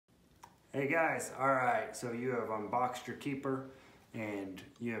Hey guys, all right, so you have unboxed your keeper and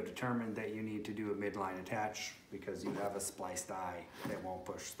you have determined that you need to do a midline attach because you have a spliced eye that won't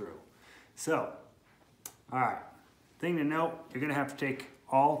push through. So, all right, thing to note, you're gonna have to take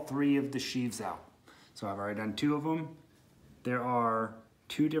all three of the sheaves out. So I've already done two of them. There are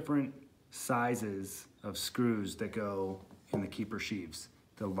two different sizes of screws that go in the keeper sheaves.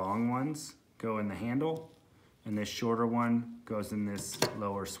 The long ones go in the handle, and this shorter one goes in this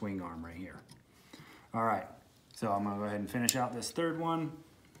lower swing arm right here. All right, so I'm gonna go ahead and finish out this third one.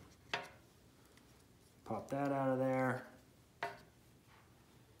 Pop that out of there.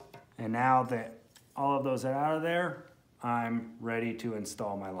 And now that all of those are out of there, I'm ready to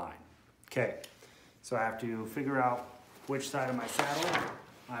install my line. Okay, so I have to figure out which side of my saddle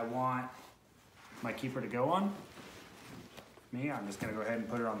I want my keeper to go on. I'm just gonna go ahead and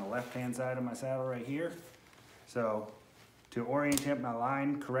put it on the left-hand side of my saddle right here. So to orientate my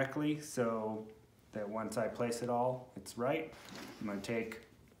line correctly so that once I place it all, it's right, I'm gonna take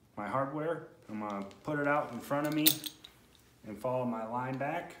my hardware, I'm gonna put it out in front of me and follow my line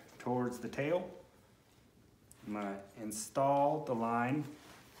back towards the tail. I'm gonna install the line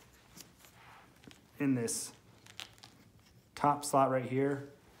in this top slot right here.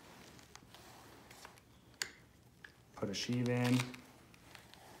 Put a sheave in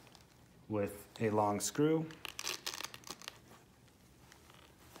with a long screw.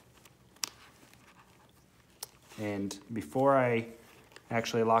 And before I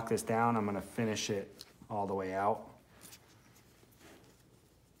actually lock this down, I'm gonna finish it all the way out.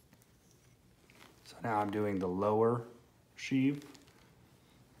 So now I'm doing the lower sheave,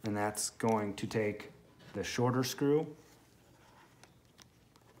 and that's going to take the shorter screw.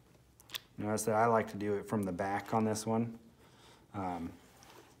 Notice that I like to do it from the back on this one,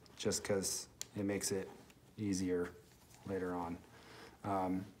 just because it makes it easier later on.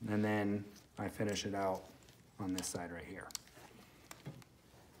 And then I finish it out on this side right here.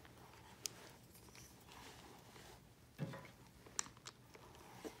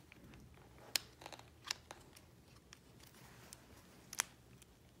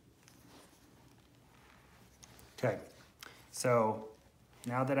 Okay, so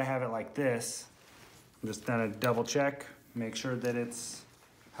now that I have it like this, I'm just gonna double check, make sure that it's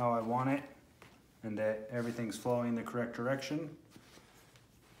how I want it and that everything's flowing the correct direction.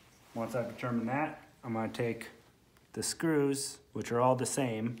 Once I've determined that, I'm gonna take the screws, which are all the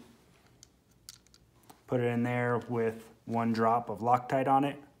same, put it in there with one drop of Loctite on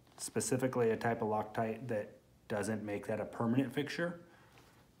it, specifically a type of Loctite that doesn't make that a permanent fixture,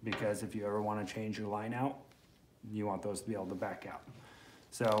 because if you ever wanna change your line out, you want those to be able to back out.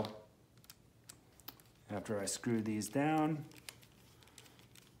 So after I screw these down,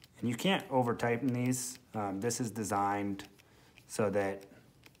 and you can't over tighten these, this is designed so that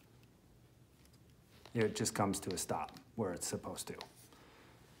it just comes to a stop where it's supposed to.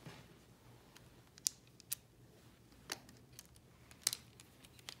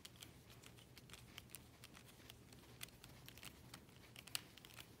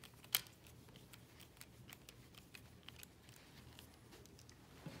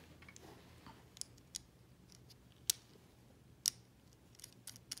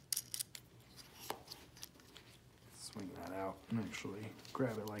 Swing that out and actually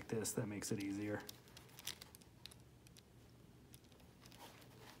grab it like this, that makes it easier.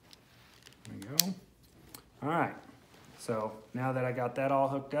 There we go. All right, so now that I got that all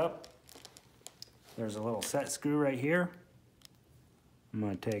hooked up, there's a little set screw right here. I'm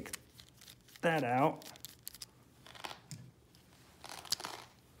gonna take that out.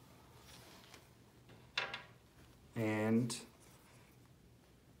 And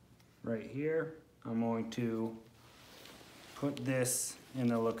right here, I'm going to put this in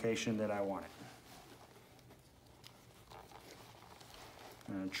the location that I want it.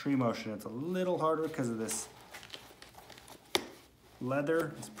 Tree motion, it's a little harder because of this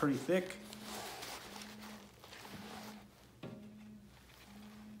leather, it's pretty thick.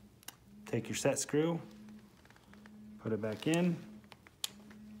 Take your set screw, put it back in.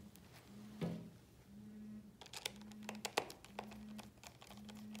 There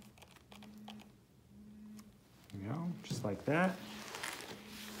you go, just like that.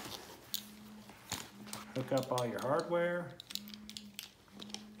 Hook up all your hardware.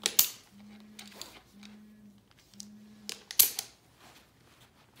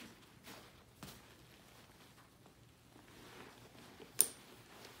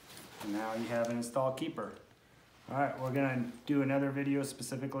 And now you have an installed keeper. All right, we're gonna do another video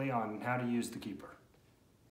specifically on how to use the keeper.